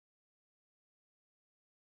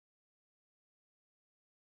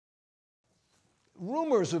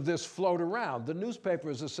rumors of this float around. The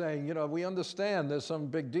newspapers are saying, you know, we understand there's some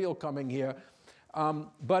big deal coming here,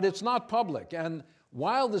 but it's not public. And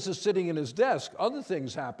while this is sitting in his desk, other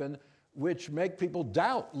things happen which make people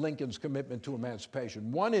doubt Lincoln's commitment to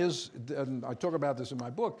emancipation. One is, and I talk about this in my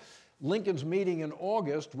book, Lincoln's meeting in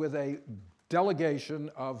August with a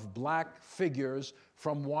delegation of black figures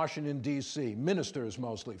from Washington, D.C., ministers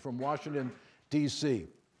mostly from Washington, D.C.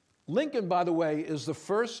 Lincoln, by the way, is the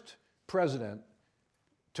first president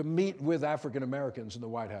to meet with African Americans in the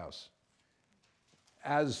White House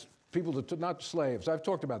as people, not slaves. I've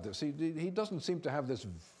talked about this. He doesn't seem to have this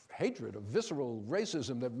hatred of visceral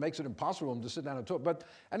racism that makes it impossible for him to sit down and talk.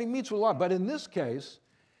 And he meets with a lot. But in this case,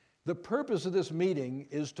 the purpose of this meeting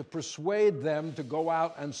is to persuade them to go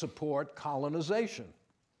out and support colonization.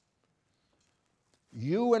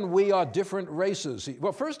 You and we are different races.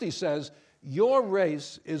 Well, first he says, your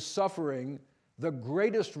race is suffering the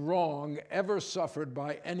greatest wrong ever suffered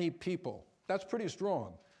by any people. That's pretty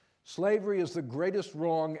strong. Slavery is the greatest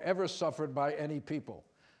wrong ever suffered by any people.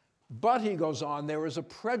 But, he goes on, there is a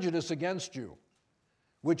prejudice against you,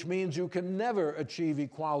 which means you can never achieve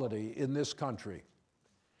equality in this country.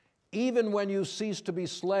 Even when you cease to be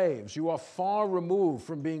slaves, you are far removed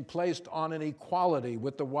from being placed on an equality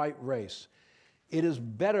with the white race. It is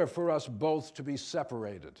better for us both to be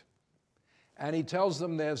separated. And he tells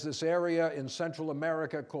them there's this area in Central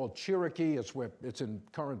America called Cherokee. It's in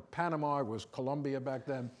current Panama. It was Colombia back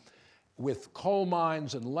then, with coal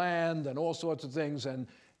mines and land and all sorts of things. And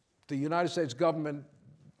the United States government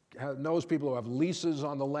knows people who have leases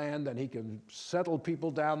on the land, and he can settle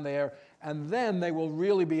people down there, and then they will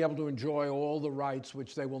really be able to enjoy all the rights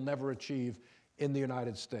which they will never achieve in the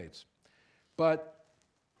United States. But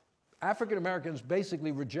African Americans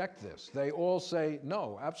basically reject this. They all say,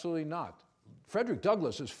 no, absolutely not. Frederick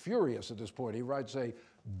Douglass is furious at this point. He writes a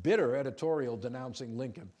bitter editorial denouncing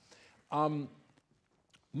Lincoln.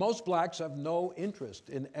 Most blacks have no interest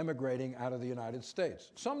in emigrating out of the United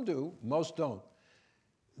States. Some do, most don't.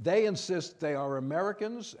 They insist they are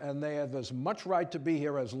Americans and they have as much right to be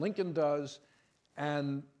here as Lincoln does,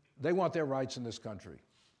 and they want their rights in this country.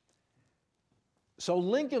 So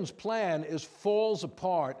Lincoln's plan falls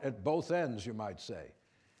apart at both ends, you might say.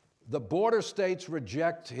 The border states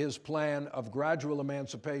reject his plan of gradual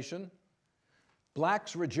emancipation.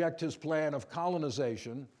 Blacks reject his plan of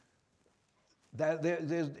colonization.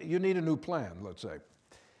 You need a new plan, let's say.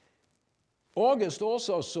 August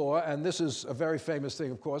also saw, and this is a very famous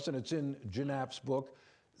thing, of course, and it's in Ginnap's book,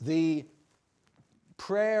 the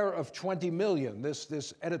prayer of 20 million,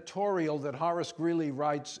 this editorial that Horace Greeley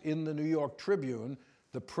writes in the New York Tribune,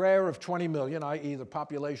 the prayer of 20 million, i.e. the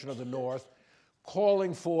population of the North,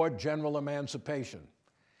 calling for general emancipation.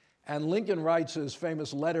 And Lincoln writes his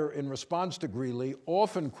famous letter in response to Greeley,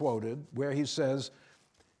 often quoted, where he says,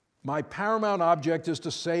 my paramount object is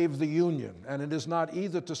to save the Union, and it is not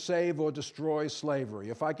either to save or destroy slavery.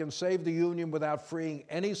 If I can save the Union without freeing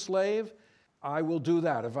any slave, I will do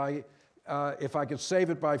that. If I could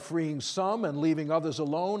save it by freeing some and leaving others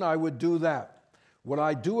alone, I would do that. What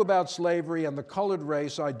I do about slavery and the colored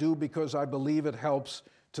race, I do because I believe it helps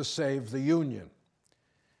to save the Union.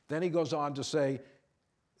 Then he goes on to say,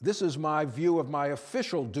 this is my view of my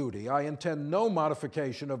official duty. I intend no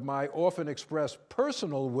modification of my often expressed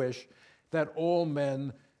personal wish that all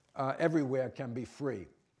men everywhere can be free.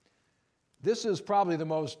 This is probably the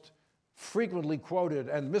most frequently quoted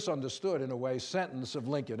and misunderstood, in a way, sentence of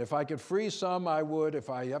Lincoln. If I could free some, I would. If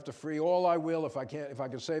I have to free all, I will. If I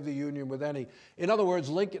could save the Union with any. In other words,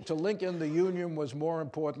 to Lincoln, the Union was more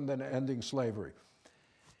important than ending slavery.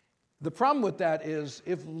 The problem with that is,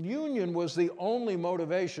 if union was the only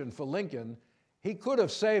motivation for Lincoln, he could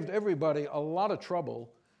have saved everybody a lot of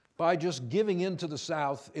trouble by just giving in to the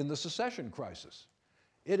South in the secession crisis.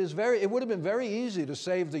 It would have been very easy to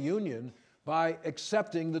save the Union by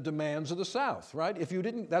accepting the demands of the South, right? If you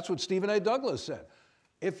didn't, that's what Stephen A. Douglas said.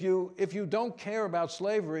 If you don't care about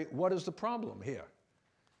slavery, what is the problem here?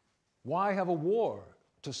 Why have a war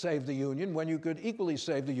to save the Union when you could equally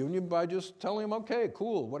save the Union by just telling them, okay,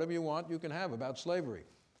 cool, whatever you want, you can have about slavery?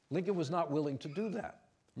 Lincoln was not willing to do that.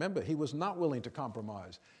 Remember, he was not willing to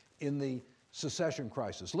compromise in the secession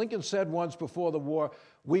crisis. Lincoln said once before the war,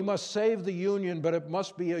 we must save the Union, but it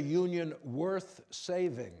must be a Union worth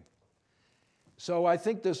saving. So I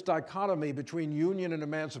think this dichotomy between Union and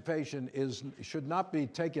emancipation should not be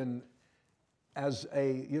taken as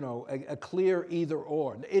a clear either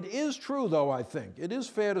or. It is true, though, I think, it is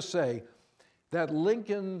fair to say that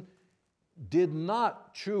Lincoln did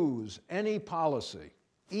not choose any policy,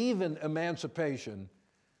 even emancipation,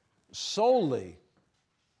 solely,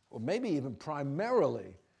 or maybe even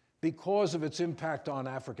primarily, because of its impact on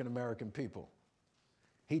African American people.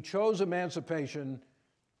 He chose emancipation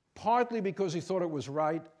partly because he thought it was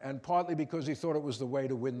right and partly because he thought it was the way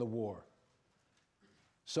to win the war.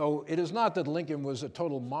 So it is not that Lincoln was a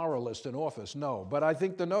total moralist in office, no. But I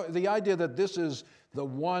think the idea that this is the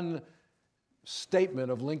one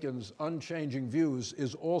statement of Lincoln's unchanging views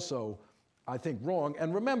is also, I think, wrong.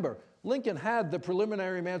 And remember, Lincoln had the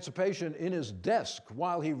preliminary emancipation in his desk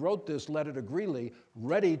while he wrote this letter to Greeley,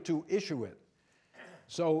 ready to issue it.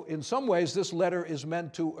 So in some ways, this letter is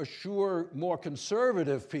meant to assure more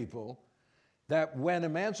conservative people that when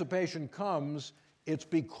emancipation comes, it's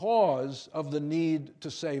because of the need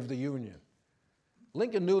to save the Union.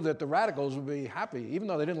 Lincoln knew that the radicals would be happy, even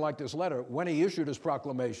though they didn't like this letter. When he issued his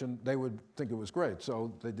proclamation, they would think it was great,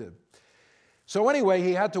 so they did. So anyway,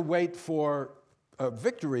 he had to wait for a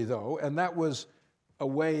victory, though, and that was a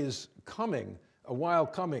ways coming, a while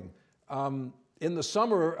coming. In the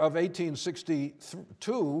summer of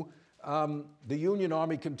 1862, the Union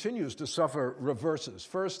Army continues to suffer reverses.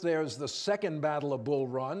 First, there's the Second Battle of Bull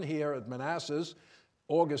Run here at Manassas,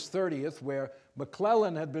 August 30th, where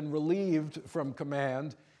McClellan had been relieved from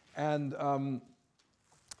command, and the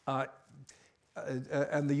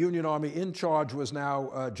Union Army in charge was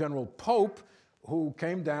now General Pope, who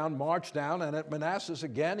came down, marched down, and at Manassas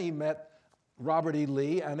again he met Robert E.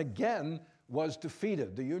 Lee, and again was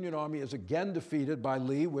defeated. The Union Army is again defeated by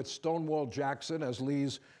Lee, with Stonewall Jackson as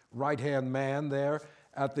Lee's right-hand man there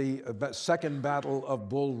at the Second Battle of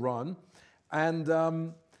Bull Run.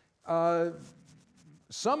 And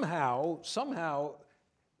somehow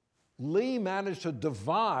Lee managed to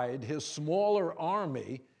divide his smaller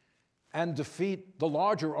army and defeat the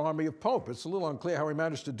larger army of Pope. It's a little unclear how he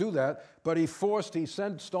managed to do that, but he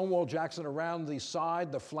sent Stonewall Jackson around the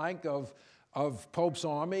side, the flank of Pope's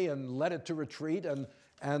army, and led it to retreat, and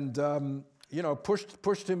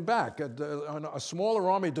pushed him back. A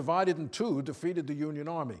smaller army divided in two defeated the Union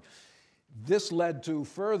Army. This led to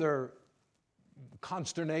further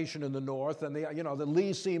consternation in the North, and the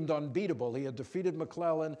Lee seemed unbeatable. He had defeated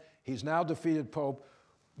McClellan. He's now defeated Pope.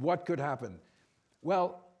 What could happen?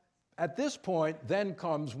 Well, at this point, then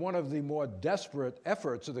comes one of the more desperate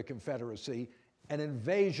efforts of the Confederacy, an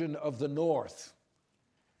invasion of the North.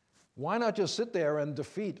 Why not just sit there and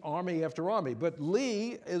defeat army after army? But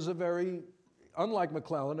Lee is unlike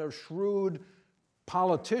McClellan, a shrewd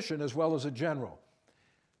politician as well as a general.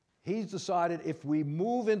 He's decided if we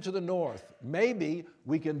move into the North, maybe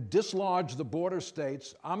we can dislodge the border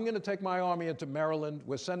states. I'm going to take my army into Maryland.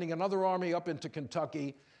 We're sending another army up into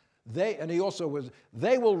Kentucky. They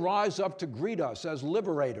will rise up to greet us as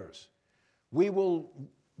liberators. We will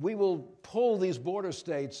pull these border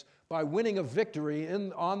states by winning a victory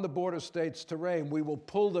on the border states' terrain. We will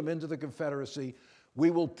pull them into the Confederacy.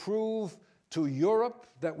 We will prove to Europe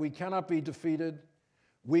that we cannot be defeated.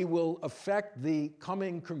 We will affect the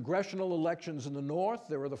coming congressional elections in the North.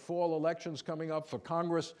 There are the fall elections coming up for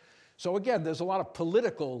Congress. So again, there's a lot of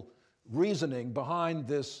political reasoning behind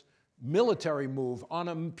this military move. On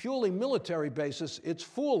a purely military basis, it's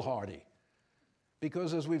foolhardy.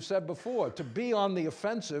 Because as we've said before, to be on the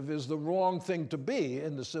offensive is the wrong thing to be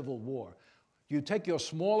in the Civil War. You take your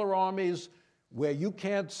smaller armies where you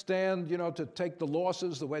can't stand, to take the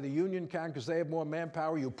losses the way the Union can because they have more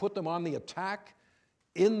manpower. You put them on the attack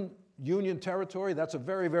in Union territory. That's a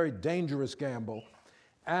very, very dangerous gamble.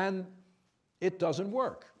 And it doesn't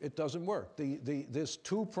work. It doesn't work. This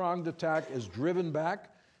two-pronged attack is driven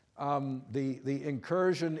back. The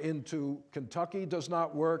incursion into Kentucky does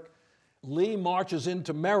not work. Lee marches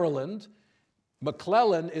into Maryland.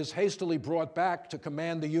 McClellan is hastily brought back to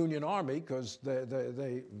command the Union Army because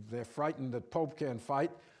they're frightened that Pope can't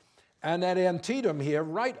fight. And at Antietam here,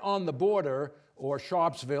 right on the border, or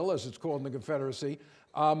Sharpsville, as it's called in the Confederacy,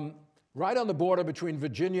 right on the border between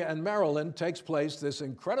Virginia and Maryland, takes place this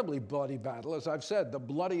incredibly bloody battle. As I've said, the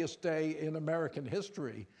bloodiest day in American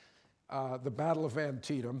history, the Battle of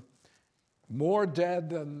Antietam. More dead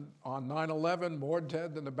than on 9/11, more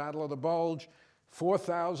dead than the Battle of the Bulge,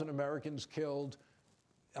 4,000 Americans killed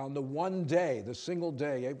on the one day, the single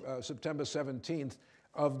day, September 17th,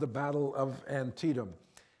 of the Battle of Antietam.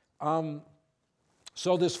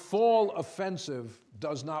 So this fall offensive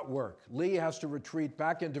does not work. Lee has to retreat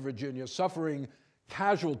back into Virginia, suffering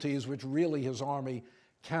casualties which really his army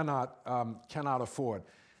cannot afford.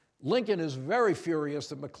 Lincoln is very furious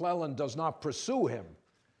that McClellan does not pursue him.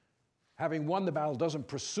 Having won the battle, doesn't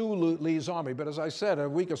pursue Lee's army. But as I said a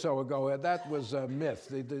week or so ago, that was a myth.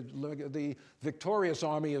 The victorious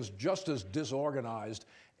army is just as disorganized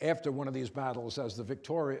after one of these battles as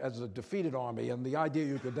the defeated army. And the idea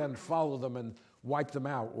you could then follow them and wipe them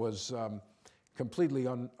out was completely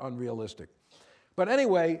unrealistic. But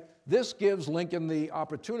anyway, this gives Lincoln the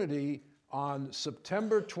opportunity on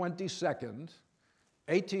September 22nd,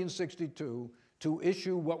 1862, to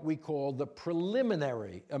issue what we call the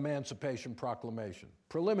preliminary Emancipation Proclamation.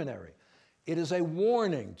 Preliminary. It is a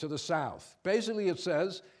warning to the South. Basically, it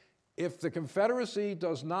says, if the Confederacy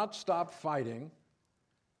does not stop fighting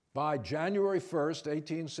by January 1st,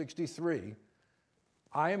 1863,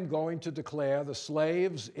 I am going to declare the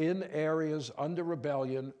slaves in areas under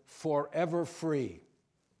rebellion forever free.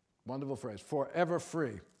 Wonderful phrase, forever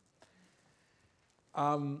free.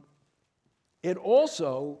 It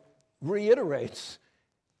also reiterates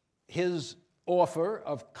his offer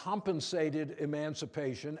of compensated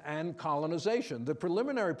emancipation and colonization. The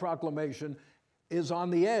preliminary proclamation is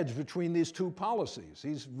on the edge between these two policies.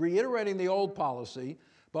 He's reiterating the old policy,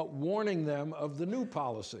 but warning them of the new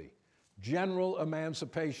policy, general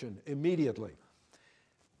emancipation immediately.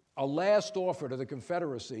 A last offer to the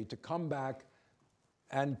Confederacy to come back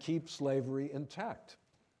and keep slavery intact,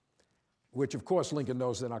 which of course Lincoln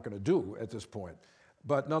knows they're not going to do at this point.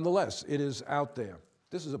 But nonetheless, it is out there.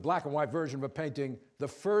 This is a black and white version of a painting, the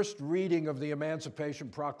first reading of the Emancipation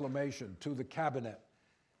Proclamation to the cabinet.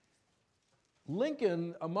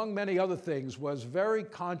 Lincoln, among many other things, was very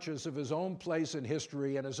conscious of his own place in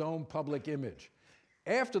history and his own public image.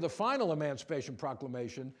 After the final Emancipation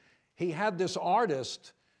Proclamation, he had this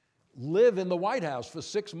artist live in the White House for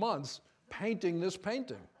 6 months painting this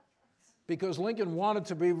painting because Lincoln wanted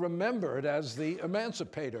to be remembered as the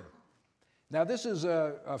emancipator. Now, this is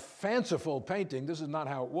a fanciful painting. This is not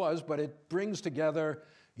how it was, but it brings together,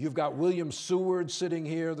 you've got William Seward sitting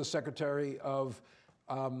here, the Secretary of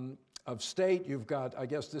State. You've got, I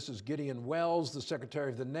guess this is Gideon Welles, the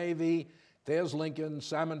Secretary of the Navy. There's Lincoln.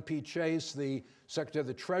 Salmon P. Chase, the Secretary of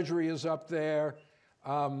the Treasury, is up there.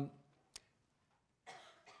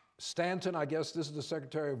 Stanton, I guess this is the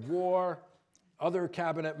Secretary of War. Other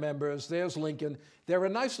cabinet members. There's Lincoln. There are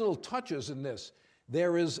nice little touches in this.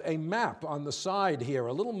 There is a map on the side here,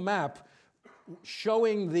 a little map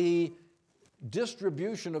showing the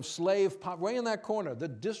distribution of way in that corner, the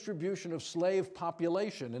distribution of slave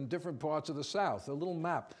population in different parts of the South, a little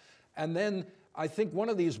map. And then I think one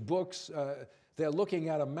of these books, they're looking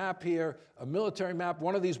at a map here, a military map.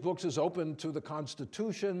 One of these books is open to the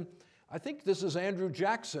Constitution. I think this is Andrew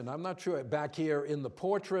Jackson. I'm not sure, back here in the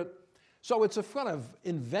portrait. So it's a kind of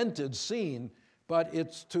invented scene, but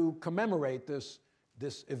it's to commemorate this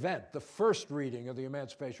event, the first reading of the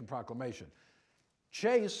Emancipation Proclamation.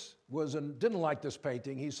 Chase didn't like this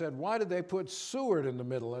painting. He said, why did they put Seward in the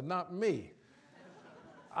middle and not me?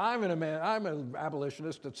 I'm an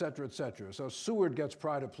abolitionist, et cetera, et cetera. So Seward gets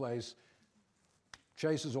pride of place.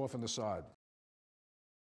 Chase is off on the side.